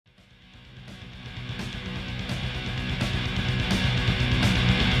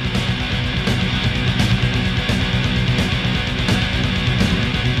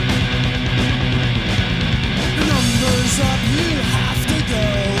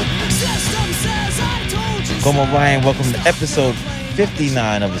Como Ryan, welcome to episode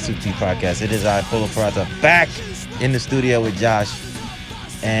 59 of the Super T Podcast. It is I, Polo Parata, back in the studio with Josh.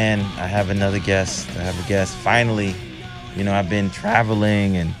 And I have another guest. Finally. You know, I've been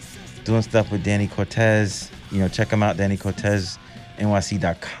traveling and doing stuff with Danny Cortez. You know, check him out,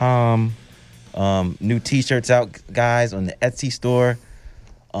 DannyCortezNYC.com. New t-shirts out, guys, on the Etsy store.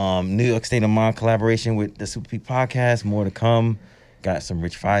 New York State of Mind collaboration with the Super T Podcast. More to come. Got some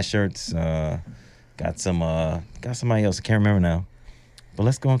Rich Fry shirts. Got somebody else. I can't remember now. But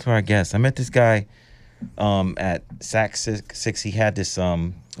let's go into our guest. I met this guy at Sac 6. He had this,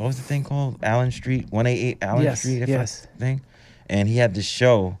 what was the thing called? Allen Street, 188 Allen Street. Yes. Thing. And he had this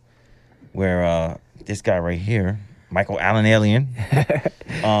show where this guy right here, Micheal Alan Alien,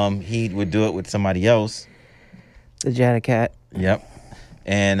 he would do it with somebody else. The Jedda cat. Yep.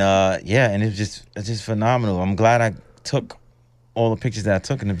 And and it's just phenomenal. I'm glad I took all the pictures that I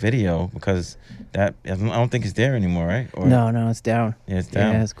took in the video because I don't think it's there anymore, right? Or, No, it's down. Yeah, it's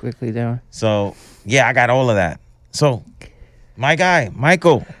down. Yeah, it's quickly down. So, yeah, I got all of that. So, my guy,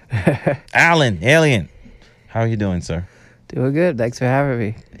 Micheal Alan Alien, how are you doing, sir? Doing good. Thanks for having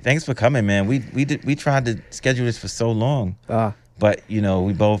me. Thanks for coming, man. We tried to schedule this for so long, but you know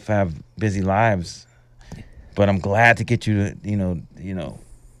we both have busy lives. But I'm glad to get you to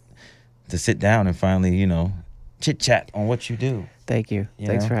to sit down and finally chit chat on what you do. Thank you.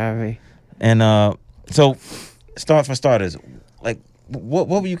 Thanks for having me. And so, start for starters, like what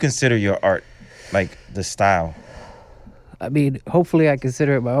would you consider your art, like the style? I mean, hopefully I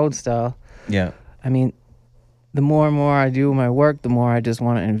consider it my own style. Yeah. I mean, the more and more I do my work, the more I just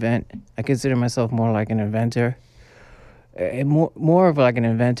want to invent. I consider myself more like an inventor, more of like an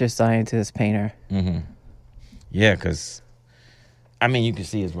inventor, scientist, painter. Mm-hmm. Yeah, because, I mean, you can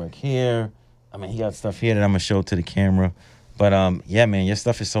see his work here. I mean, he got stuff here that I'm going to show to the camera. But, yeah, man, your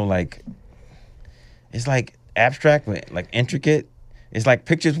stuff is so, like, it's, like, abstract, but, like, intricate. It's, like,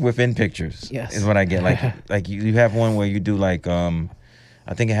 pictures within pictures. Yes. Is what I get. Like you have one where you do, like, I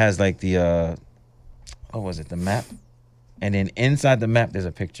think it has, like, the, what was it, the map? And then inside the map, there's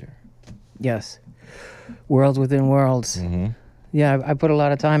a picture. Yes. Worlds within worlds. Mm-hmm. Yeah, I put a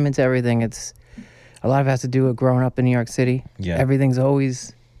lot of time into everything. A lot of it has to do with growing up in New York City. Yeah. Everything's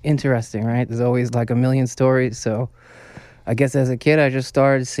always interesting, right? There's always like a million stories. So I guess as a kid, I just saw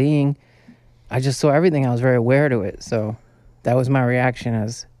everything. I was very aware to it. So that was my reaction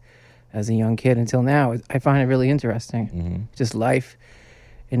as a young kid until now. I find it really interesting. Mm-hmm. Just life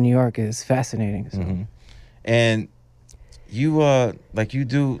in New York is fascinating. So. Mm-hmm. And you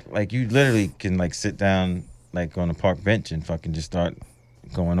you literally can like sit down like on a park bench and fucking just start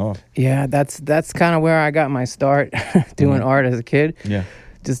going off. Yeah, that's kind of where I got my start doing art as a kid. Yeah.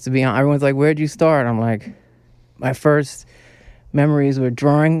 Just to be honest, everyone's like, where'd you start? I'm like, my first memories were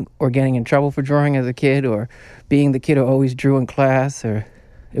drawing or getting in trouble for drawing as a kid or being the kid who always drew in class. Or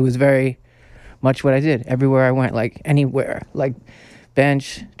it was very much what I did everywhere I went, like anywhere, like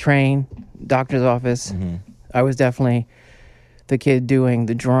bench, train, doctor's office. Mm-hmm. I was definitely the kid doing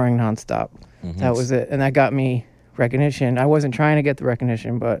the drawing nonstop. Mm-hmm. That was it. And that got me recognition. I wasn't trying to get the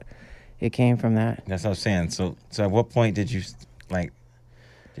recognition, but it came from that. That's what I'm saying. So at what point did you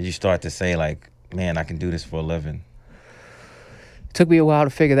start to say like, man, I can do this for a living? It took me a while to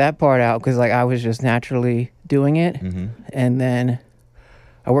figure that part out because like I was just naturally doing it. Mm-hmm. And then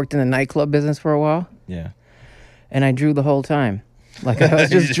I worked in the nightclub business for a while. Yeah. And I drew the whole time. Like I was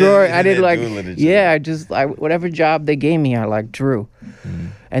just drawing. I did like, whatever job they gave me, I like drew. Mm-hmm.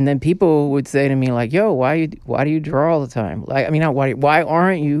 And then people would say to me like, yo, why do you draw all the time? Like, I mean, why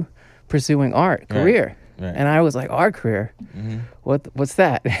aren't you pursuing art career? Right. And I was like, art career? Mm-hmm. What's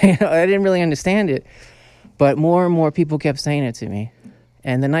that? I didn't really understand it. But more and more people kept saying it to me.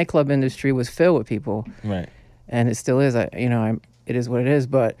 And the nightclub industry was filled with people. Right. And it still is. It is what it is.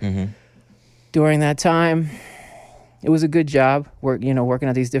 But during that time, it was a good job, working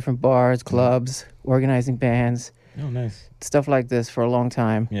at these different bars, clubs, organizing bands. Oh, nice. Stuff like this for a long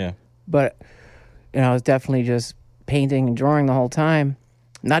time. Yeah. But, I was definitely just painting and drawing the whole time.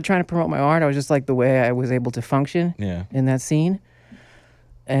 Not trying to promote my art. I was just like the way I was able to function in that scene.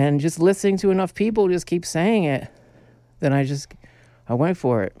 And just listening to enough people just keep saying it. Then I went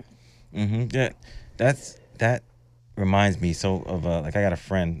for it. Mm-hmm. Yeah. That reminds me of I got a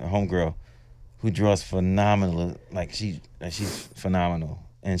friend, a homegirl, who draws phenomenal. Like she's phenomenal,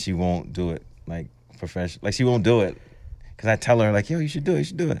 and she won't do it like professional. Like she won't do it because I tell her like, yo, you should do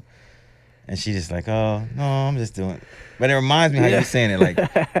it, and she just like, oh no, I'm just doing it. But it reminds me how you're saying it, like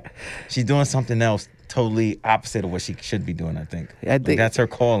she's doing something else totally opposite of what she should be doing. I think that's her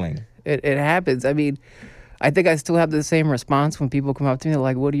calling. It happens. I mean, I think I still have the same response when people come up to me. They're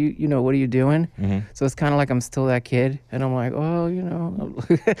like, what are you doing? So it's kind of like I'm still that kid. And I'm like, oh,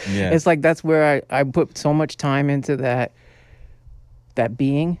 It's like that's where I put so much time into that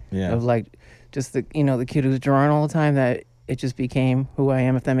being of like just the kid who's drawing all the time that it just became who I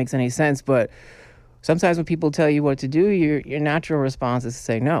am, if that makes any sense. But sometimes when people tell you what to do, your natural response is to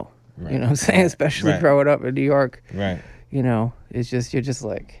say no. Right. You know what I'm saying? Especially growing up in New York. Right. It's just, you're just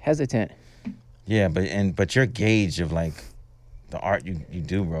like hesitant. Yeah, but your gauge of like the art you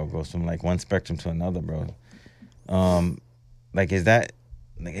do, bro, goes from like one spectrum to another, bro. Like is that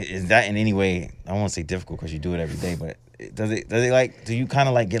in any way, I won't say difficult because you do it every day, but does it like, do you kind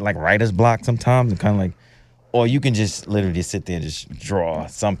of like get like writer's block sometimes and kind of like, or you can just literally sit there and just draw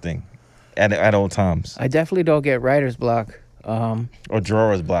something at all times? I definitely don't get writer's block. Or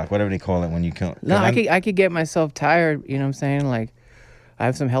drawer's block, whatever they call it when you can't. No, I could get myself tired, you know what I'm saying? Like, I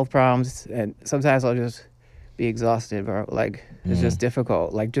have some health problems, and sometimes I'll just be exhausted, bro. Like, it's just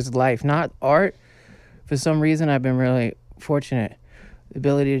difficult. Like, just life, not art. For some reason, I've been really fortunate. The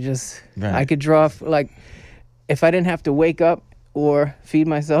ability to just, I could draw, like, if I didn't have to wake up or feed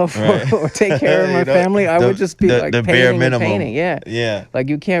myself or take care of my family, I would just be like the painting bare minimum. And painting. Yeah. Like,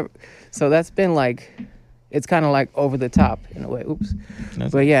 you can't, so that's been like, it's kind of like over the top in a way. Oops.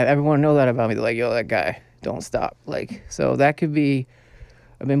 But yeah, everyone know that about me. They're like, yo, that guy, don't stop. Like, so that could be,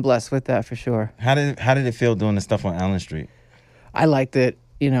 I've been blessed with that for sure. How did it feel doing the stuff on Allen Street? I liked it,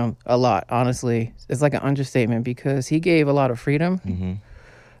 a lot, honestly. It's like an understatement because he gave a lot of freedom. Mm-hmm.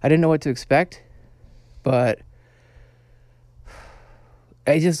 I didn't know what to expect, but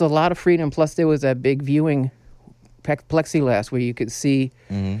it's just a lot of freedom. Plus there was that big viewing plexiglass where you could see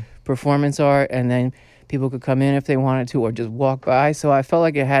performance art, and then people could come in if they wanted to or just walk by. So I felt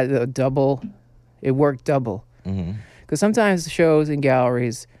like it had it worked double. Because sometimes shows in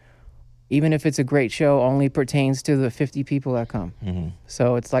galleries, even if it's a great show, only pertains to the 50 people that come.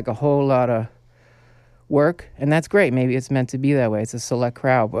 So it's like a whole lot of work, and that's great. Maybe it's meant to be that way. It's a select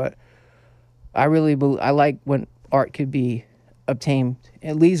crowd, but I really I like when art could be obtained,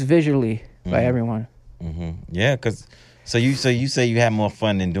 at least visually, by everyone. Yeah, because... So you say you had more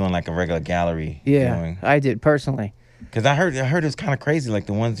fun than doing like a regular gallery. Yeah, viewing. I did personally. Because I heard it was kind of crazy, like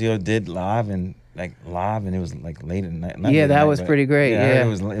the ones you did live, and it was like late at night. Yeah, that was pretty great. Yeah, it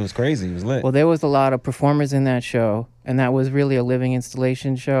was crazy. It was lit. Well, there was a lot of performers in that show, and that was really a living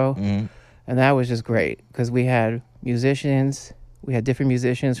installation show, and that was just great because we had musicians. We had different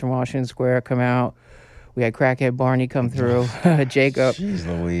musicians from Washington Square come out. We had Crackhead Barney come through, Jacob. Jeez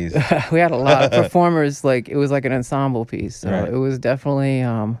Louise. We had a lot of performers. Like, it was like an ensemble piece. So it was definitely,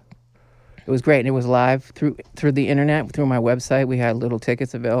 it was great. And it was live through the internet, through my website. We had little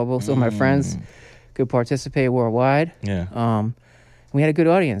tickets available so my friends could participate worldwide. Yeah. We had a good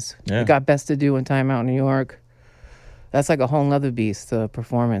audience. Yeah. We got Best to Do in Time Out in New York. That's like a whole nother beast, the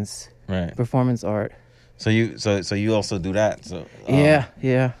performance art. So you also do that. So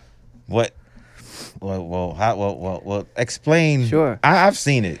yeah. What? Well, explain. Sure. I've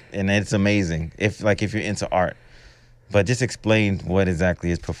seen it, and it's amazing. If you're into art, but just explain what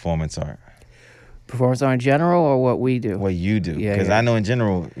exactly is performance art. Performance art in general, or what we do? What you do, because I know in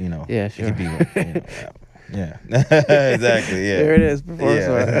general, Yeah, sure. It could be, yeah, exactly, yeah. There it is, performance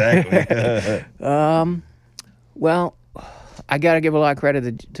art. Exactly. Well, I gotta give a lot of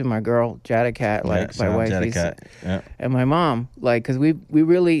credit to my girl Jedda, my wife, and my mom, because we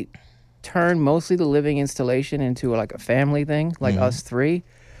really turned mostly the living installation into like a family thing, like us three.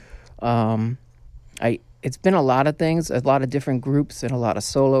 It's been a lot of things, a lot of different groups and a lot of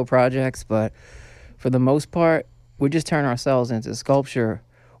solo projects, but for the most part, we just turn ourselves into sculpture,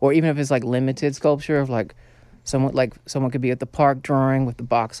 or even if it's like limited sculpture of like someone could be at the park drawing with the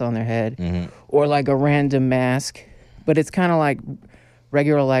box on their head, or like a random mask, but it's kind of like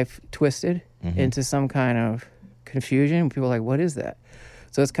regular life twisted into some kind of confusion. People are like, what is that?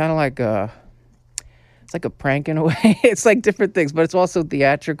 So it's kind of like it's like a prank in a way. It's like different things, but it's also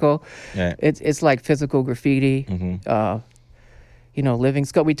theatrical. Yeah. It's like physical graffiti. Living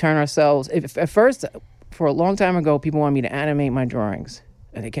sculpt. We turn ourselves. At first, for a long time ago, people wanted me to animate my drawings,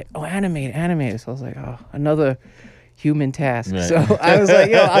 and they kept, animate. So I was like, another human task. Right. So I was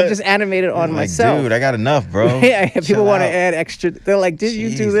like, I'll just animate it on myself. Dude, I got enough, bro. Yeah, people want to add extra. They're like, did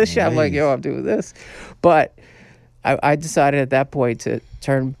you do this shit? I'm like, I'm doing this, but I decided at that point to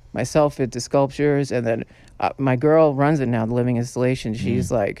turn myself into sculptures, and then my girl runs it now, the living installation.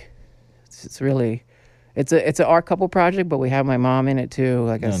 She's like, it's an art couple project, but we have my mom in it too,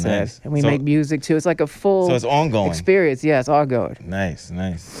 like I said. Nice. And we make music too. It's like a full it's ongoing experience. Yeah, it's ongoing. Nice.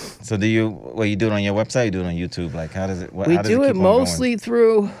 So do you do it on your website, or you do it on YouTube? Like, how does it we do it mostly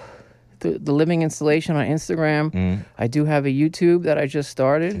through the living installation on Instagram. I do have a YouTube that I just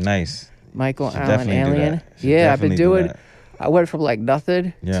started. Nice. Micheal Should Alan definitely do Alien. that. Should Yeah, I've been definitely do doing. that. I went from like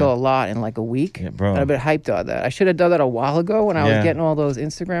nothing to a lot in like a week. Yeah, bro. And I've been hyped on that. I should have done that a while ago when I was getting all those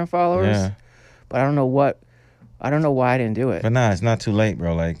Instagram followers. Yeah. But I don't know why I didn't do it. But nah, it's not too late,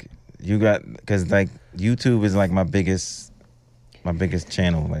 bro. Like you got, cause like YouTube is like my biggest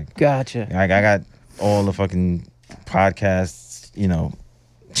channel. Like Gotcha. I got all the fucking podcasts, you know,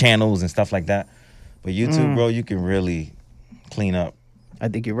 channels and stuff like that. But YouTube, bro, you can really clean up. I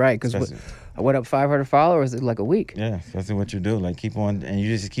think you're right because Especially- I went up 500 followers in like a week. Yeah, that's what you do. Like keep on, and you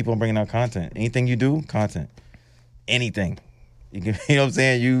just keep on bringing out content. Anything you do, content. Anything. You can, you know what I'm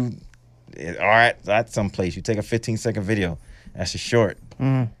saying? All right, that's someplace. You take a 15-second video. That's a short.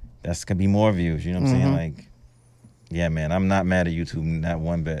 That's gonna be more views. You know what I'm saying? Like, yeah, man, I'm not mad at YouTube not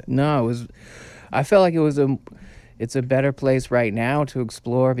one bit. No, I felt like it's a better place right now to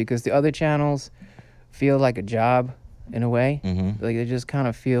explore because the other channels feel like a job in a way. Like they just kind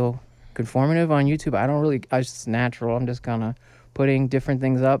of feel conformative on YouTube. It's just natural. I'm just kind of putting different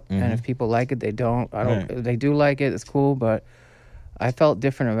things up, and if people like it, they don't. If they do like it, it's cool. But I felt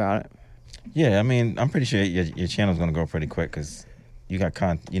different about it. Yeah, I mean, I'm pretty sure your channel's gonna grow pretty quick because you got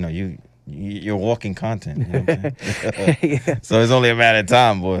you know, you're walking content. You know what I'm saying? So it's only a matter of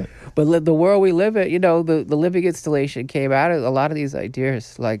time, boy. But the world we live in, you know, the living installation came out of a lot of these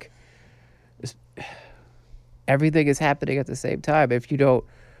ideas. Like everything is happening at the same time. If you don't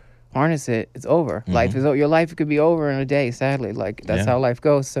harness it, it's over. Your life could be over in a day, sadly. Like that's how life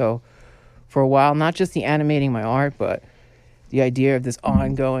goes. So for a while, not just the animating my art, but the idea of this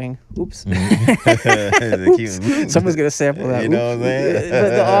ongoing someone's gonna sample that. You know what I'm saying?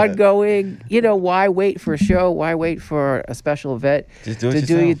 the ongoing, you know, why wait for a show? Why wait for a special event Just do it to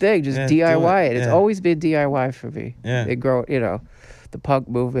do yourself. your thing? Just DIY it. It's Yeah. always been DIY for me. Yeah. It grow, you know, the punk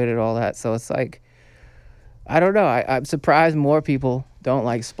movement and all that. So it's like, I don't know. I'm surprised more people don't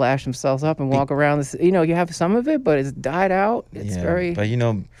like splash themselves up and walk around this. You know, you have some of it, but it's died out. It's very. But you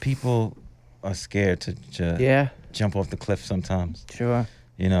know, people are scared to jump off the cliff sometimes. Sure.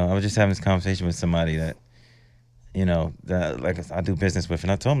 You know, I was just having this conversation with somebody that, you know, that like I do business with,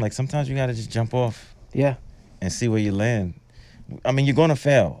 and I told him like sometimes you gotta just jump off. Yeah. And see where you land. I mean, you're gonna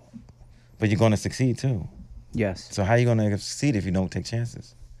fail, but you're gonna succeed too. Yes. So how you gonna succeed if you don't take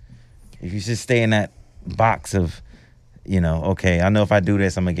chances? If you just stay in that box of, you know, okay, I know if I do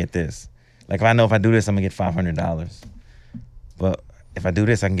this, I'm gonna get this. Like if I know if I do this, I'm gonna get $500. But if I do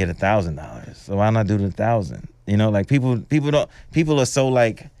this, I can get $1,000. So why not do the 1,000? You know, like people are so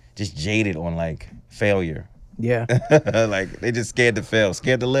like just jaded on like failure. Yeah. Like they just scared to fail,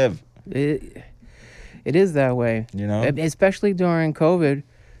 scared to live. It is that way. You know? Especially during COVID.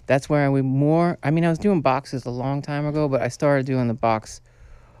 That's where I was doing boxes a long time ago, but I started doing the box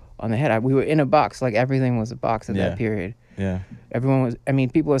on the head. We were in a box, like everything was a box at that period. Yeah.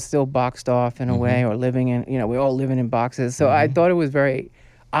 People are still boxed off in a way or living in, you know, we're all living in boxes. So I thought it was very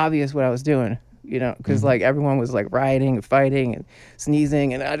obvious what I was doing, you know, because like everyone was like rioting and fighting and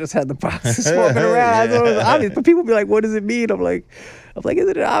sneezing, and I just had the boxes walking around. I thought it was obvious, but people be like, what does it mean? I'm like,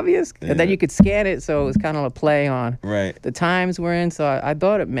 isn't it obvious? And then you could scan it, so it was kind of a play on the times we're in. So I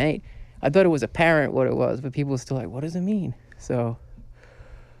thought it was apparent what it was, but people were still like, what does it mean? So,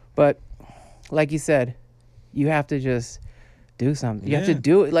 but like you said, you have to just do something. You have to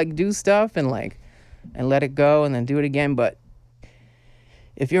do it, like do stuff and let it go and then do it again. But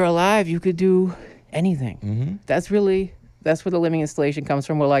if you're alive, you could do anything. That's where the living installation comes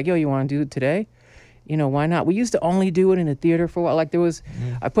from. We're like, yo, you want to do it today? You know, why not? We used to only do it in a theater for a while. Like there was,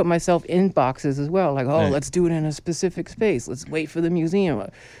 I put myself in boxes as well. Like, let's do it in a specific space. Let's wait for the museum.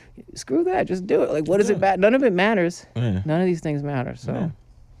 Screw that. Just do it. Like, what does it matter? None of it matters. None of these things matter. So,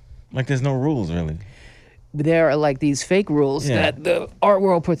 like, there's no rules really. There are like these fake rules that the art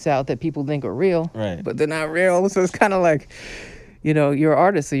world puts out that people think are real, but they're not real. So it's kind of like, you know, you're an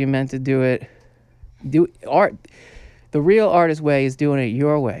artist, so you're meant to do art. The real artist way is doing it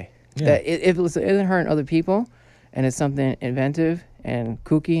your way. That if it isn't hurting other people, and it's something inventive and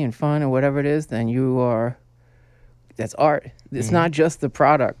kooky and fun or whatever it is, then that's art. It's not just the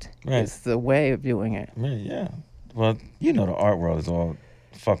product. It's the way of doing it. Yeah. Well, you know, the art world is all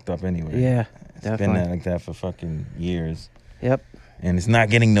fucked up anyway. Yeah. It's definitely. been like that for fucking years. Yep. And it's not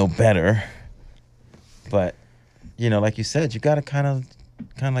getting no better. But, you know, like you said, you got to kind of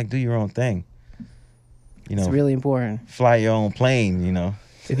like do your own thing. You know, it's really important. Fly your own plane, you know.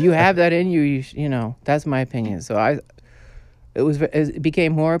 If you have that in you, you know, that's my opinion. So it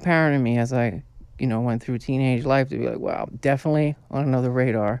became more apparent to me as I, you know, went through teenage life to be like, wow, definitely on another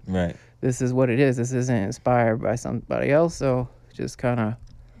radar. Right. This is what it is. This isn't inspired by somebody else. So just kind of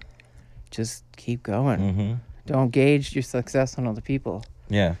just keep going. Mm-hmm. Don't gauge your success on other people.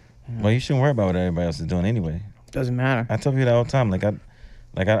 Yeah. Well, you shouldn't worry about what everybody else is doing anyway. Doesn't matter. I tell you that all the time.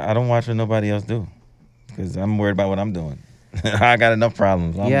 I don't watch what nobody else do because I'm worried about what I'm doing. I got enough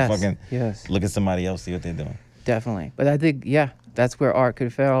problems. I'm fucking look at somebody else, see what they're doing. Definitely. But I think, that's where art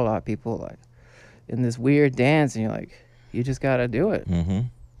could fail a lot. People like in this weird dance, and you're like, you just got to do it. Mm-hmm.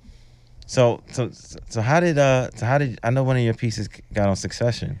 So how did I know one of your pieces got on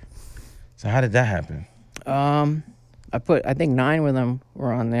Succession. So how did that happen? I think 9 of them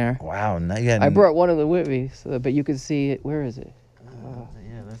were on there. Wow. Now you had I brought one of them with me, but you can see it. Where is it?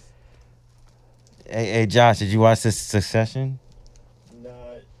 Hey, Josh, did you watch this Succession?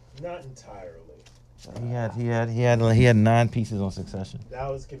 Not entirely. He had 9 pieces on Succession.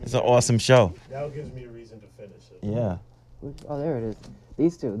 It's an awesome show. Now it gives me a reason to finish it. Yeah. Oh, there it is.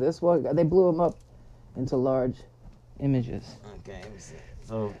 These two. This one, they blew them up into large images. Okay, let me see.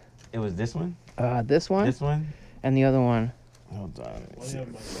 So it was this one? This one, and the other one. Hold on. One of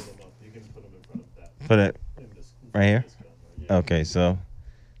them might put them up. You can put them in front of that. Put it right here? Yeah. Okay, so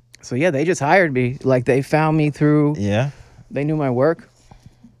yeah, they just hired me. Like, they found me through. yeah. They knew my work.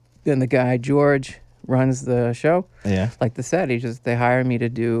 Then the guy George runs the show. Yeah. Like the set, they hired me to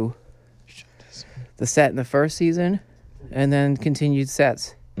do the set in the first season, and then continued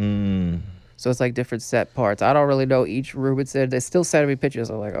sets. So it's like different set parts. I don't really know each Ruben said. They still sent me pictures.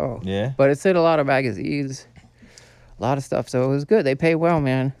 I'm like, oh. Yeah. But it's in a lot of magazines, a lot of stuff. So it was good. They pay well,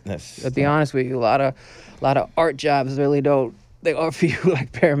 man. To be honest with you, a lot of art jobs really don't. They offer you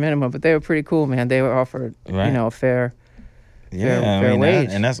like bare minimum, but they were pretty cool, man. They were offered, a fair wage.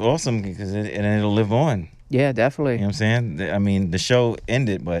 And that's awesome because it'll live on. Yeah, definitely. You know what I'm saying? I mean, the show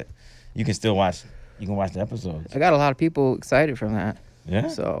ended, but you can still watch. You can watch the episodes. I got a lot of people excited from that. Yeah.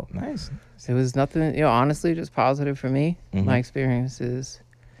 So nice. It was nothing, honestly, just positive for me. Mm-hmm. My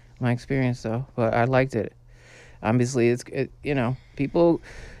experience, though. But I liked it. Obviously, people.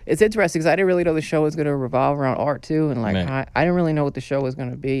 It's interesting because I didn't really know the show was going to revolve around art too, and like right. I didn't really know what the show was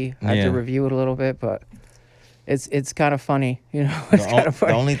going to be. I had to review it a little bit, but it's kind of funny, It's kind of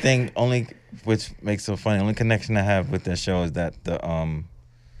funny. The only which makes it so funny. The only connection I have with that show is that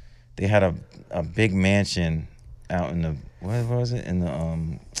they had a big mansion out in the what was it in the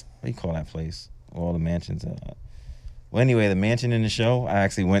what do you call that place? Where all the mansions are. Well, anyway, the mansion in the show I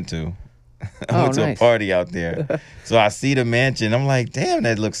actually went to. I went to a party out there. So I see the mansion. I'm like, damn,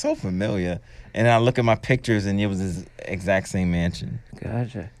 that looks so familiar. And I look at my pictures, and it was this exact same mansion.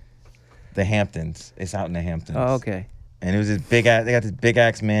 Gotcha. The Hamptons. It's out in the Hamptons. Oh, okay. And it was this big ass. They got this big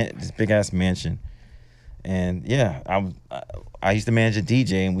ass mansion. And yeah, I used to manage a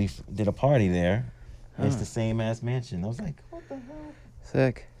DJ, and we did a party there. Huh. It's the same ass mansion. I was like, what the hell?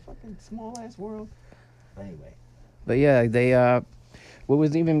 Sick. Fucking small ass world. Anyway. But yeah, they what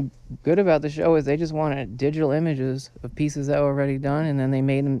was even good about the show is they just wanted digital images of pieces that were already done, and then they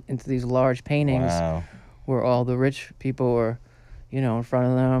made them into these large paintings where all the rich people were, in front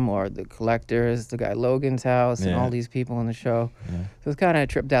of them, or the collectors, the guy Logan's house, and all these people in the show. Yeah. So it's kind of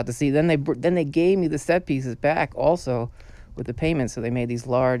tripped out to see. Then they gave me the set pieces back also with the payment, so they made these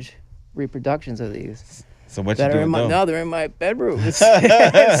large reproductions of these. So what you doing though? No, they're in my bedroom. It's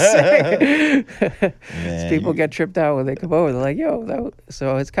people get tripped out when they come over. They're like, yo.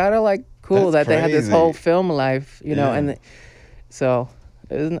 So it's kind of like cool that they had this whole film life, and so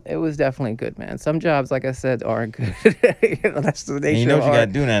it was definitely good, man. Some jobs, like I said, aren't good. That's the nature of art. You know what you got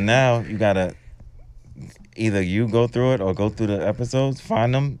to do now? You got to either you go through it or go through the episodes,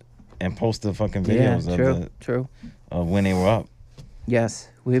 find them, and post the fucking videos of when they were up. Yes,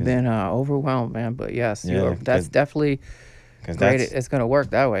 we've been overwhelmed, man. But yes, that's definitely great. It's going to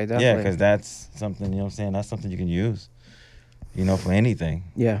work that way, definitely. Yeah, because that's something, you know what I'm saying? That's something you can use, for anything.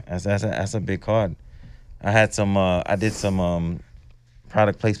 Yeah. That's a big card. I did some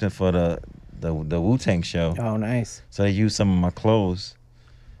product placement for the Wu-Tang show. Oh, nice. So they used some of my clothes.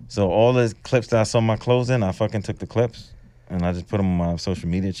 So all the clips that I saw my clothes in, I fucking took the clips and I just put them on my social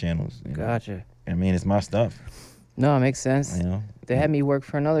media channels. Gotcha. I mean, it's my stuff. No, it makes sense. They had me work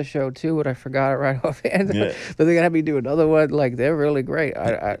for another show too, but I forgot it right offhand. Yeah. But they're gonna have me do another one. Like, they're really great.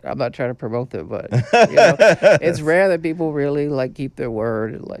 I'm not trying to promote them, but it's rare that people really like keep their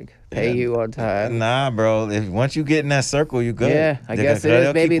word and like pay you on time. Nah, bro. Once you get in that circle, you good. Yeah, I guess it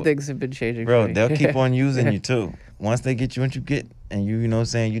is. Maybe things have been changing. Bro, they'll keep on using you too. Once they get you, and you know what I'm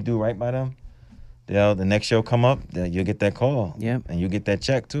saying, you do right by them, the next show come up, you'll get that call. Yep. And you get that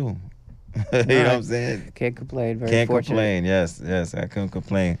check too. You know what I'm saying? Can't complain. Can't complain. Yes, I couldn't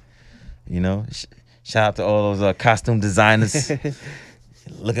complain. Shout out to all those costume designers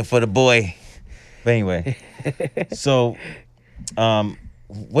looking for the boy. But anyway, so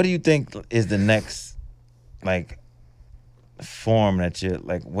what do you think is the next like form that you're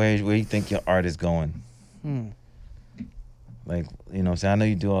like where you think your art is going? Like, you know, I know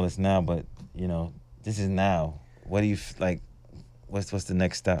you do all this now, but you know, this is now. What do you like? What's the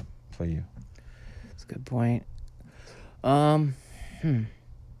next step for you? That's a good point. Yeah,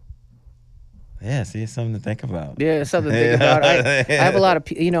 see, it's something to think about. Yeah, it's something to think about. I have a lot of,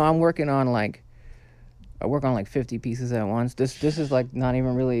 I'm working on I work on like 50 pieces at once. This is like not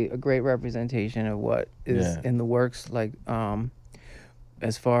even really a great representation of what is in the works. Like,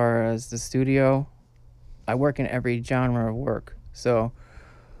 as far as the studio, I work in every genre of work. So,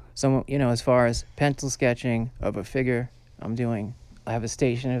 as far as pencil sketching of a figure, I have a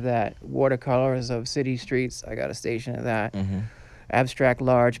station of that. Watercolors of city streets, I got a station of that. Abstract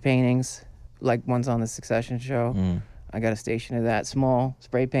large paintings, like ones on the Succession show. I got a station of that. Small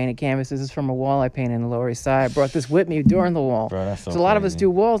spray painted canvases. This is from a wall I painted in the Lower East Side. I brought this with me during the wall. Bro, that's so a lot of us crazy. do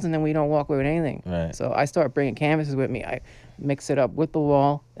walls and then we don't walk away with anything. Right. So I start bringing canvases with me. I mix it up with the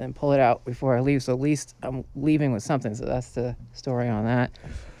wall and pull it out before I leave. So at least I'm leaving with something. So that's the story on that.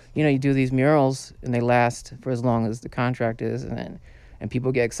 You know, you do these murals and they last for as long as the contract is, and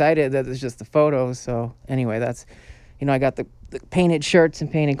people get excited that it's just the photos. So anyway, that's, I got the painted shirts and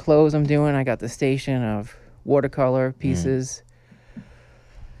painted clothes I'm doing. I got the station of watercolor pieces,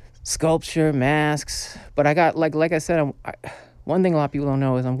 sculpture, masks. But I got, like I said, one thing a lot of people don't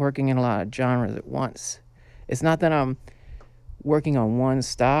know is I'm working in a lot of genres at once. It's not that I'm working on one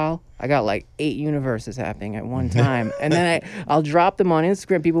style. I got like 8 universes happening at one time. And then I'll drop them on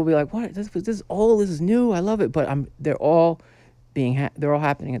Instagram. People will be like, what? This is old, this is new, I love it. But they're all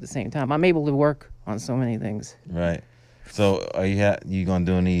happening at the same time. I'm able to work on so many things. Right. So are you gonna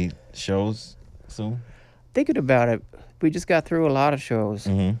do any shows soon? Thinking about it, we just got through a lot of shows.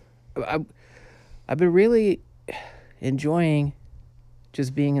 I've been really enjoying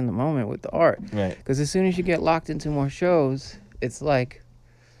just being in the moment with the art. Right. Because as soon as you get locked into more shows, it's like,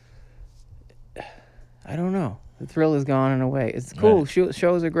 I don't know, the thrill is gone in a way. It's cool. Right.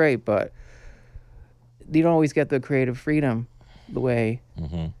 Shows are great, but you don't always get the creative freedom the way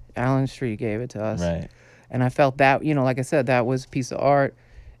Allen Street gave it to us. Right. And I felt that, like I said, that was a piece of art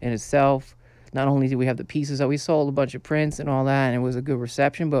in itself. Not only did we have the pieces, we sold a bunch of prints and all that, and it was a good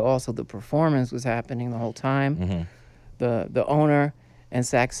reception, but also the performance was happening the whole time. The owner and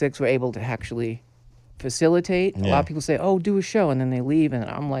Sac 6 were able to actually facilitate. A lot of people say, oh, do a show, and then they leave, and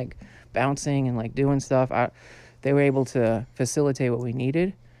I'm like bouncing and like doing stuff. They were able to facilitate what we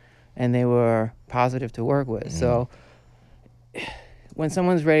needed, and they were positive to work with. So when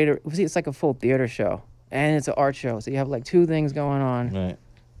someone's ready to, see, it's like a full theater show, and it's an art show, so you have like 2 things going on. Right.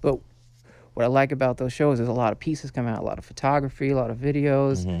 But what I like about those shows is a lot of pieces come out, a lot of photography, a lot of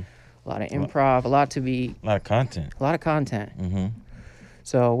videos, a lot of improv, a lot of content.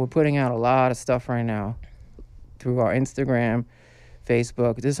 So we're putting out a lot of stuff right now through our Instagram,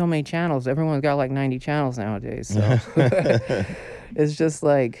 Facebook. There's so many channels. Everyone's got like 90 channels nowadays. So it's just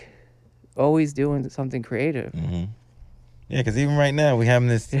like always doing something creative. Yeah, because even right now we having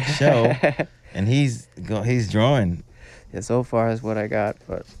this show, and he's drawing. Yeah, so far is what I got,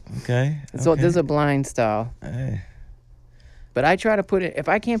 but okay. So there's a blind style. Hey. But I try to put it. If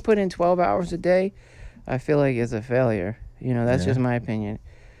I can't put in 12 hours a day, I feel like it's a failure. That's just my opinion.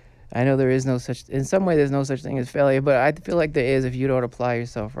 I know there is no such. In some way, there's no such thing as failure, but I feel like there is if you don't apply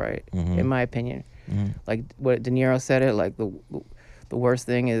yourself right. In my opinion, like what De Niro said it. Like the worst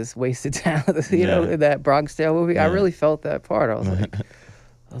thing is wasted talent. You know, in that Bronx Tale movie. I really felt that part. I was like,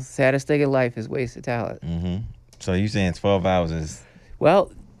 the saddest thing in life is wasted talent. So you saying 12 hours is...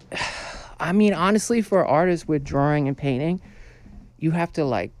 Well, I mean, honestly, for artists with drawing and painting, you have to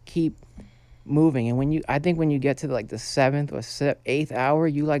like keep moving. And I think when you get to like the 7th or 8th hour,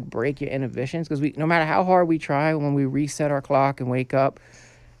 you like break your inhibitions, because no matter how hard we try, when we reset our clock and wake up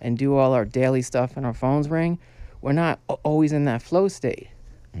and do all our daily stuff and our phones ring, we're not always in that flow state.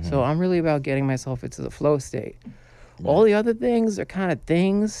 So I'm really about getting myself into the flow state. All the other things are kind of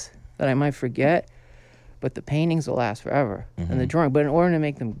things that I might forget, but the paintings will last forever, and the drawing. But in order to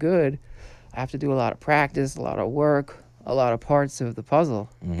make them good, I have to do a lot of practice, a lot of work, a lot of parts of the puzzle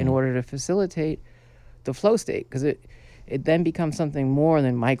in order to facilitate the flow state, because it then becomes something more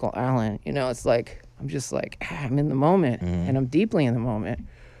than Micheal Alan. It's like I'm just like I'm in the moment, and I'm deeply in the moment,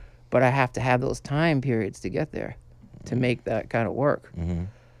 but I have to have those time periods to get there, to make that kind of work,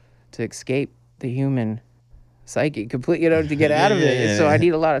 to escape the human psyche completely, to get out of it. So I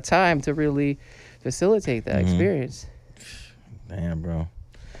need a lot of time to really facilitate that experience. Damn, bro.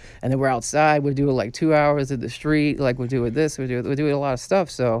 And then we're outside. We're doing like 2 hours in the street. Like we're doing this. We're doing a lot of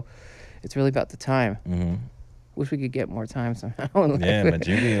stuff. So it's really about the time. wish we could get more time somehow. Yeah, but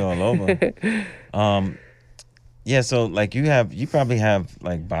you be all over. Yeah, so like you probably have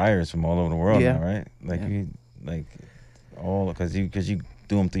like buyers from all over the world Yeah. now, right? Like Yeah. you like all because you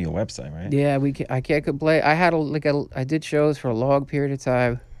do them through your website, right? Yeah, I can't complain. I had I did shows for a long period of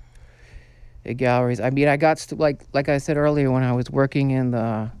time at galleries. I mean, I got like I said earlier, when I was working in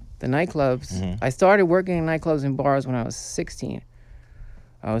the nightclubs. Mhm. I started working in nightclubs and bars when I was 16.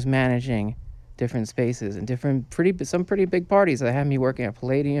 I was managing different spaces and some pretty big parties. They had me working at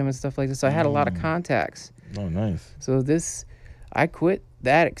Palladium and stuff like this. So I had a lot of contacts. Oh, nice. So I quit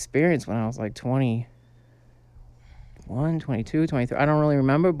that experience when I was like 21, 22, 23. I don't really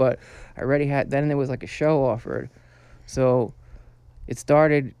remember, but I already then there was like a show offered. So it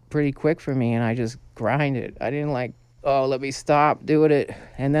started pretty quick for me, and I just grinded. I didn't like, oh, let me stop doing it.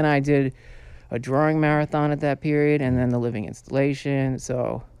 And then I did a drawing marathon at that period, and then the living installation.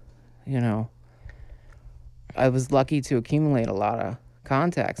 So, I was lucky to accumulate a lot of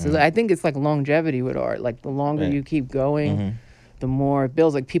contacts. So I think it's like longevity with art. Like the longer you keep going, the more it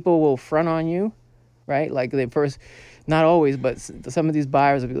builds. Like people will front on you, right? Like they first, not always, but some of these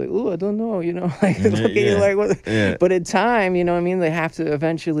buyers will be like, "Oh, I don't know," like look at you like, what? Yeah. But in time, you know what I mean? They have to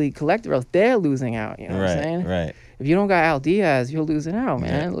eventually collect, or else they're losing out. You know what I'm saying? Right. If you don't got Al Diaz, you're losing out,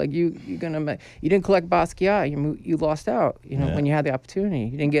 man. Yeah. Like you didn't collect Basquiat, you lost out. When you had the opportunity,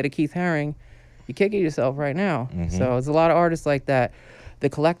 you didn't get a Keith Haring, you're kicking yourself right now. So there's a lot of artists like that. The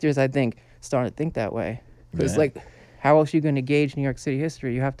collectors, I think, starting to think that way. Because like, how else are you going to gauge New York City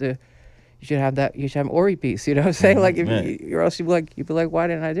history? You should have an Ori piece. You know what I'm saying? Like, or else you'd be like, why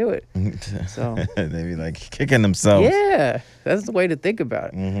didn't I do it? So they be like kicking themselves. Yeah, that's the way to think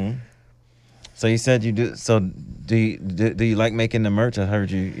about it. So you said you do. So do you like making the merch? I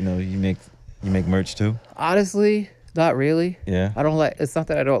heard you make merch too. Honestly, not really. Yeah. I don't like. It's not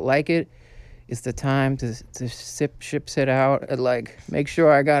that I don't like it. It's the time to ship it out and like make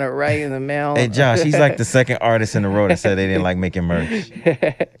sure I got it right in the mail. Hey Josh, he's like the second artist in a row that said they didn't like making merch.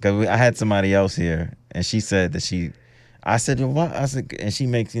 Cause I had somebody else here, and she said that I said, well, what? I said, and she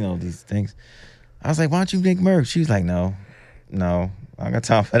makes these things. I was like, why don't you make merch? She was like, no, I got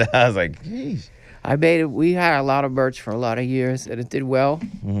time for that. I was like, geez. I made it. We had a lot of merch for a lot of years, and it did well.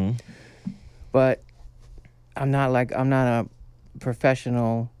 But I'm not a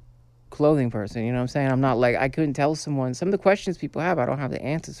professional clothing person, you know what I'm saying? I'm not like, I couldn't tell someone some of the questions people have, I don't have the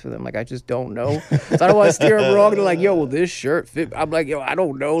answers for them. Like, I just don't know. So I don't want to steer them wrong. They're like, yo, will this shirt fit? I'm like, yo, I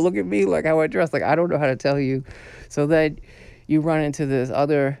don't know. Look at me, like how I dress. Like, I don't know how to tell you. So then you run into this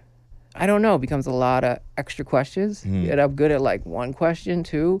other, I don't know, becomes a lot of extra questions. And I'm good at like one question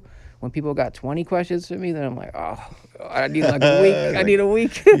too. When people got 20 questions for me, then I'm like, oh, I need like a week. I need a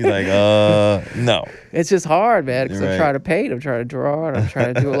week. He's like, no. It's just hard, man, because Right. I'm trying to paint, I'm trying to draw, and I'm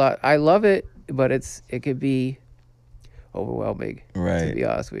trying to do a lot. I love it, but it could be overwhelming, Right. to be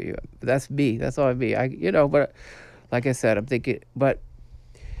honest with you. But that's me. That's all me. But like I said, I'm thinking, but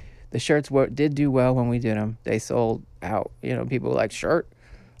the shirts did do well when we did them. They sold out. People were like, shirt?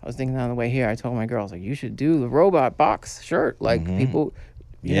 I was thinking on the way here, I told my girls, like, you should do the robot box shirt. Like, people...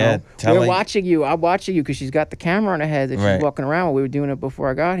 we're watching you. I'm watching you because she's got the camera on her head that she's walking around while we were doing it before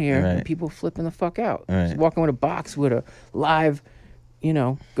I got here. And people flipping the fuck out. She's walking with a box with a live,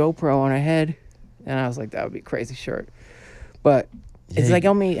 GoPro on her head. And I was like, that would be a crazy shirt. But it's like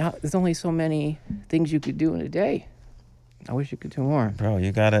there's only so many things you could do in a day. I wish you could do more. Bro,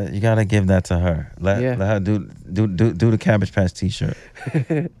 you gotta give that to her. Let her do the Cabbage Patch t-shirt.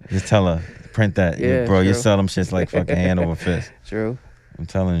 Just tell her, print that. Yeah, bro, you true. sell them shits like fucking hand over fist. True. I'm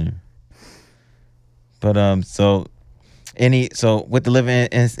telling you. But so with the living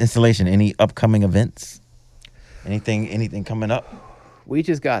installation, any upcoming events? Anything coming up? We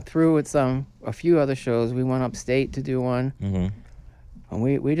just got through with a few other shows. We went upstate to do one. And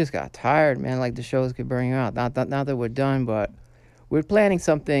we just got tired, man. Like, the shows could burn you out. Not that we're done, but we're planning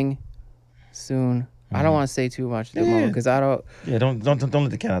something soon. I don't want to say too much at the moment because I don't. Yeah, don't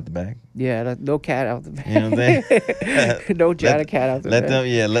let the cat out the bag. Yeah, no cat out the bag. You know what I'm saying? No Jedda cat out the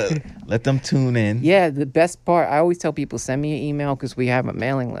bag. Let them tune in. Yeah, the best part, I always tell people, send me an email because we have a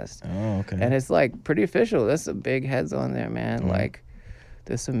mailing list. Oh, okay. And it's like pretty official. There's some big heads on there, man. Like,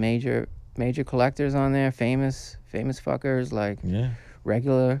 there's some major collectors on there, famous fuckers, like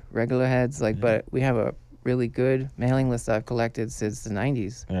regular heads. Like, but we have a really good mailing list I've collected since the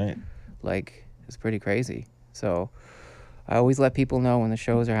 90s. Right. Like, it's pretty crazy. So I always let people know when the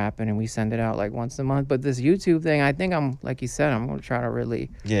shows are happening. We send it out like once a month. But this YouTube thing, I think like you said, I'm going to try to really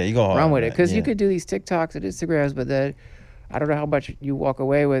you go hard run with on it. that, Because you could do these TikToks and Instagrams, but then I don't know how much you walk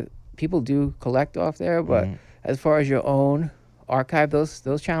away with. People do collect off there, but as far as your own archive, those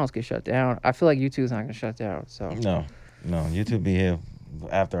channels get shut down. I feel like YouTube's not gonna shut down. So No, YouTube be here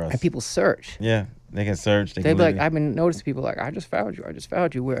after us. and people search. Yeah, they can search. They They'd can be like, literally- I've been noticing people like, I just found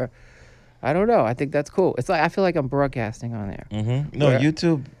you. Where I don't know. I think that's cool. It's like I feel like I'm broadcasting on there. No, Where-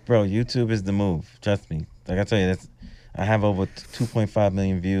 YouTube, bro. YouTube is the move. Trust me. Like I tell you, I have over 2.5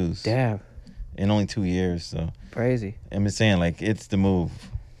 million views Damn, in only 2 years. So crazy. I'm just saying, like, it's the move.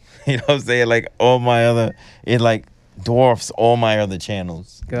 You know what I'm saying? Like it like dwarfs all my other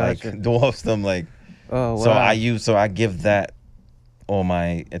channels. Gotcha. Like dwarfs them. Like Oh wow. so I give that all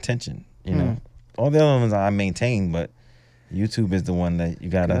my attention. You know, all the other ones I maintain, but YouTube is the one that you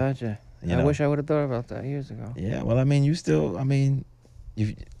gotta. Gotcha. You I know. wish I would have thought about that years ago. Yeah, well, I mean, you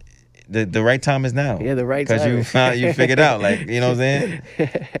the right time is now. Yeah, the right because time. you figured out, like, you know what I'm saying.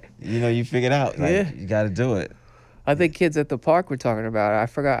 You figured out, like, Yeah. you got to do it. I think kids at the park were talking about it. I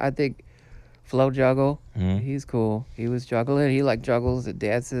forgot. I think Flo Juggle, he's cool. He was juggling. He like juggles and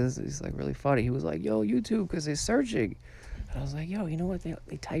dances. He's like really funny. He was like, yo, YouTube, because they're searching. And I was like, yo, you know what? They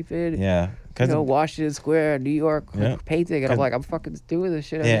type in, Yeah, you because know, Washington Square, New York, Yeah. painting. And I'm 'Cause- like, I'm fucking doing this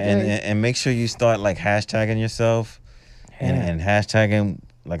shit every yeah, day. and make sure you start like hashtagging yourself, and hashtagging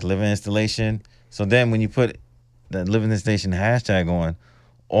like living installation. So then when you put the living installation hashtag on,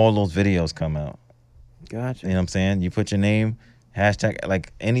 all those videos come out. Gotcha. You know what I'm saying? You put your name, hashtag,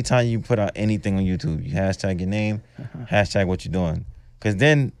 like anytime you put out anything on YouTube, you hashtag your name, hashtag what you're doing. Because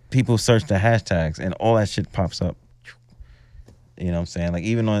then people search the hashtags and all that shit pops up. You know what I'm saying? Like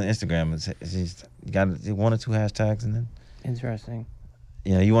even on Instagram, it's just, you got one or two hashtags and then, Interesting.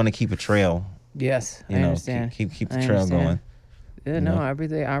 you know, you want to keep a trail. Yes, You I know, understand. keep the I trail understand. going. Yeah, you no, know?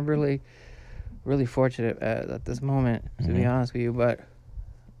 everything. I'm really fortunate at this moment, to be honest with you. But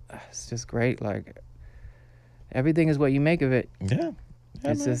it's just great. Like everything is what you make of it. Yeah. It's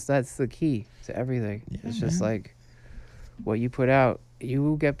man. just that's the key to everything. Yeah, It's just man. like what you put out, you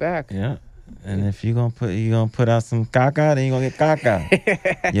will get back. Yeah. And if you gonna put out some caca, then you gonna get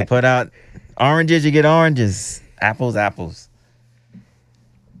caca. You put out oranges, you get oranges. Apples.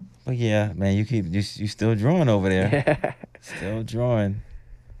 But yeah, man, you still drawing over there. Still drawing.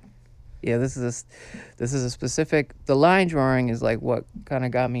 Yeah, this is a specific. The line drawing is like what kind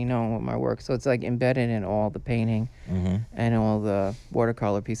of got me known with my work. So it's like embedded in all the painting and all the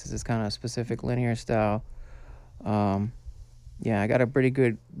watercolor pieces. It's kind of a specific linear style. Yeah, I got a pretty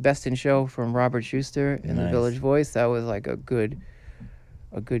good Best in Show from Robert Schuster in the Nice. Village Voice. That was like a good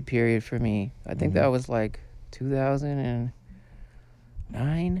period for me. I think that was like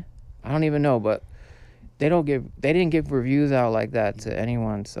 2009. I don't even know, but they didn't give reviews out like that to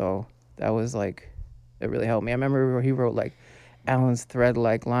anyone. So that was like, it really helped me. I remember he wrote like Alan's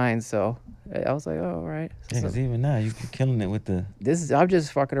thread-like lines. So I was like, oh, all right. Yeah, because even now you're killing it with the. I'm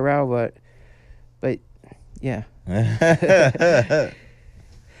just fucking around, but yeah.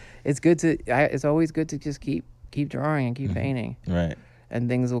 It's good to. It's always good to just keep drawing and keep painting, Right. and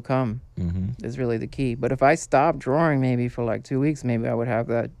things will come. Mm-hmm. Is really the key. But if I stopped drawing maybe for like 2 weeks, maybe I would have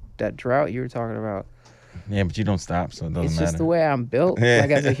that drought you were talking about. Yeah, but you don't stop, so it doesn't It's matter. just the way I'm built, Yeah.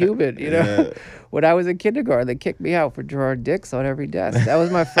 like as a human, you know. Yeah. When I was in kindergarten, they kicked me out for drawing dicks on every desk. That was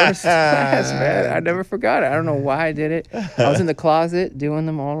my first class, man. I never forgot it. I don't know why I did it. I was in the closet doing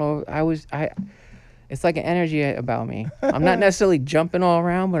them all over. It's like an energy about me. I'm not necessarily jumping all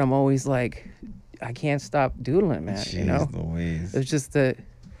around, but I'm always like, I can't stop doodling, man. Jeez You know, Louise. it's just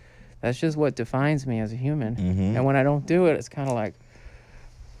that's just what defines me as a human. Mhm. And when I don't do it, it's kind of like,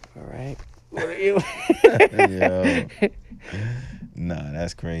 all right, what are you? Yo. Nah,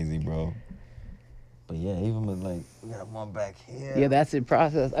 that's crazy, bro. But yeah, even with like, we got one back here. Yeah, that's the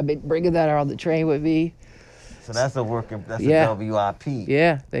process. I've been bringing that on the train with me. So that's a working, that's Yeah. a WIP.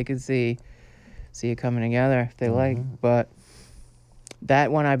 Yeah, they can see it coming together if they like. But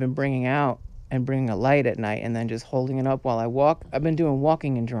that one I've been bringing out and bringing a light at night and then just holding it up while I walk. I've been doing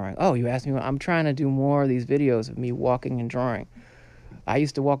walking and drawing. Oh, you asked me. I'm trying to do more of these videos of me walking and drawing. I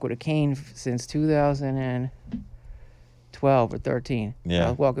used to walk with a cane since 2012 or 13. Yeah. I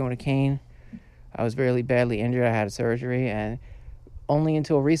was walking with a cane. I was really badly injured. I had a surgery, and only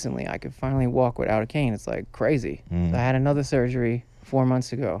until recently I could finally walk without a cane. It's like crazy. I had another surgery 4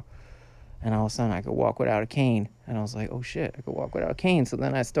 months ago, and all of a sudden I could walk without a cane. And I was like, oh shit, I could walk without a cane. So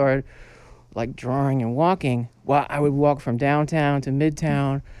then I started like drawing and walking. Well, I would walk from downtown to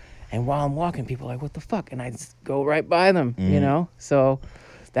midtown, and while I'm walking, people are like, what the fuck? And I just go right by them, you know? So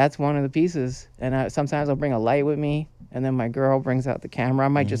that's one of the pieces. And sometimes I'll bring a light with me, and then my girl brings out the camera. I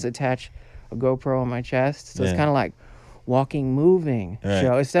might just attach a GoPro on my chest. So it's Yeah. kind of like walking, moving Right.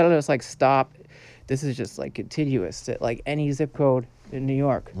 show. Instead of just like stop, this is just like continuous to like any zip code in New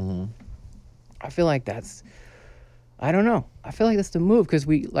York. I feel like that's I don't know. I feel like that's the move because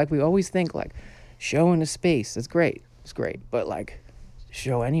we always think like show into space. That's great. It's great. But like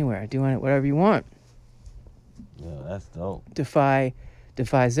show anywhere, doing it whatever you want. Yeah, that's dope. Defy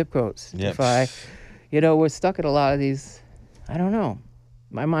zip codes. Yep. Defy. You know, we're stuck at a lot of these. I don't know.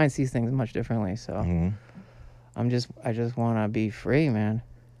 My mind sees things much differently. So Mhm. I just want to be free, man.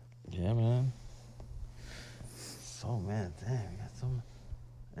 Yeah, man. So, man, damn, you got some.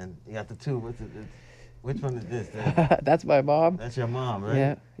 And you got the two. Which one is this? That's my mom. That's your mom, right?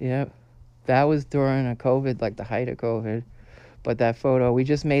 Yeah, yeah. That was during a COVID, like the height of COVID. But that photo, we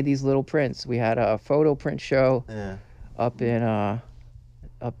just made these little prints. We had a photo print show Yeah. up in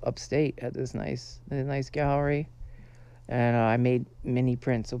upstate at this nice gallery, and I made mini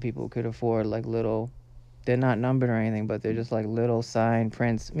prints so people could afford like little. They're not numbered or anything, but they're just like little signed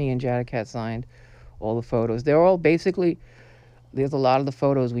prints. Me and Jedda signed all the photos. They're all basically. There's a lot of the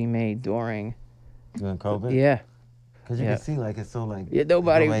photos we made during COVID? Yeah. Because you can see, like, it's so, like, yeah,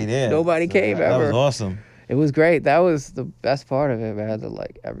 nobody came that ever. was awesome. It was great. That was the best part of it,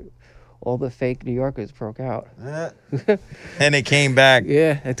 man. All the fake New Yorkers broke out. And they came back.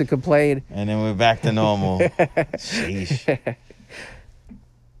 Yeah, it's a complaint. And then we're back to normal. Sheesh.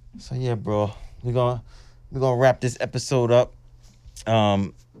 So, yeah, bro. We're gonna wrap this episode up.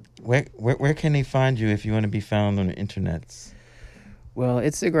 Where can they find you if you want to be found on the internets? Well,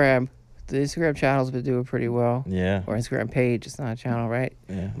 Instagram. The Instagram channel's been doing pretty well. Yeah. Or Instagram page. It's not a channel, right?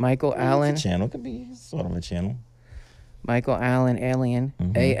 Yeah. Micheal Alan. It's a channel. It could be sort of a channel. Micheal Alan Alien.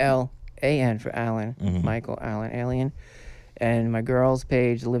 Mhm. ALAN for Alan. Mhm. Micheal Alan Alien. And my girl's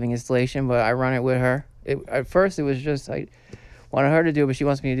page, The Living Installation, but I run it with her. At first, it was just I wanted her to do it, but she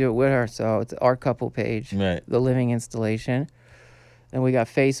wants me to do it with her. So it's our couple page. Right. The Living Installation. Then we got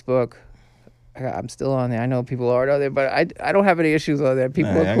Facebook. I'm still on there. I know people aren't on there, but I don't have any issues on there.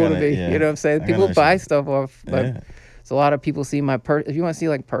 People are cool to me. yeah. You know what I'm saying? I got People no buy issues. stuff off. But Yeah. so a lot of people see my if you want to see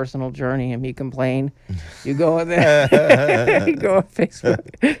like personal journey and me complain, you go on there. You go on Facebook.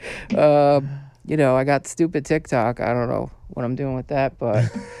 You know, I got stupid TikTok. I don't know what I'm doing with that, but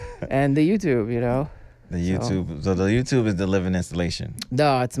and the YouTube. You know. The YouTube. So the YouTube is The Living Installation.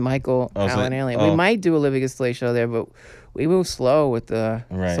 No, it's Micheal Alan Alien. We might do a living installation on there, but we move slow with the.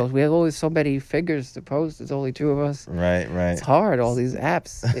 Right. So we have always so many figures to post. There's only two of us. Right. It's hard. All these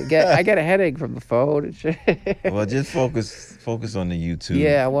apps. I get a headache from the phone and shit. Well, just focus on the YouTube.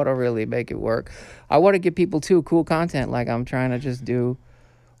 Yeah, I want to really make it work. I want to give people too cool content. Like I'm trying to just do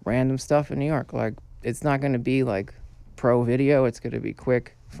random stuff in New York. Like it's not going to be like pro video. It's going to be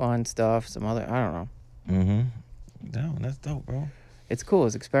quick, fun stuff. Some other. I don't know. Mm-hmm. No, that's dope, bro. It's cool.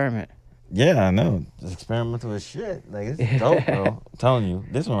 It's experiment. Yeah, I know. It's experimental as shit. Like it's dope, bro. I'm telling you,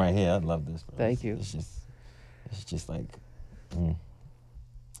 this one right here, I love this, bro. Thank you. It's just like,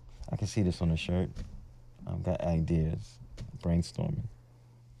 I can see this on a shirt. I've got ideas, brainstorming.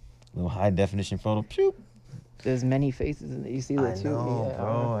 Little high definition photo. Pew. There's many faces in it. You see that too. Yeah,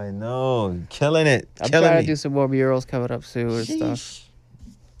 bro. I know. Killing it. I'm Killing trying me. to do some more murals coming up soon and stuff. Sheesh.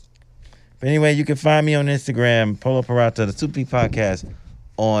 But anyway, you can find me on Instagram, Polo Parata, the 2P Podcast,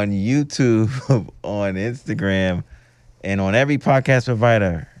 on YouTube, on Instagram, and on every podcast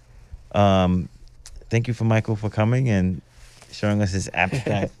provider. Thank you for Michael for coming and showing us his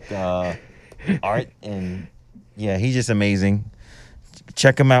abstract art. And yeah, he's just amazing.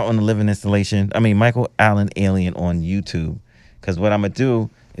 Check him out on The Living Installation. I mean, Micheal Alan Alien on YouTube. Because what I'm going to do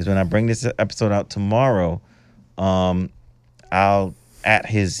is when I bring this episode out tomorrow, I'll at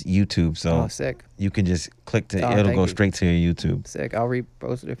his YouTube, so sick. You can just click to it'll thank go you. straight to your YouTube. Sick. I'll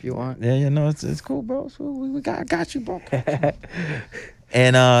repost it if you want. Yeah, no, it's cool, bro. So we got you, bro.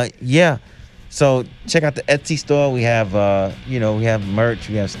 And yeah, so check out the Etsy store. We have we have merch,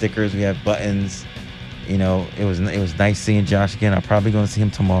 we have stickers, we have buttons. You know, it was nice seeing Josh again. I'm probably gonna see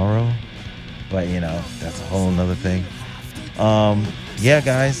him tomorrow, but that's a whole nother thing. Yeah,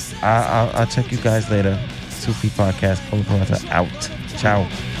 guys, I'll check you guys later. 2P Podcast, Polo Parata out. Ciao.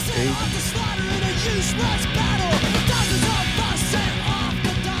 Peace.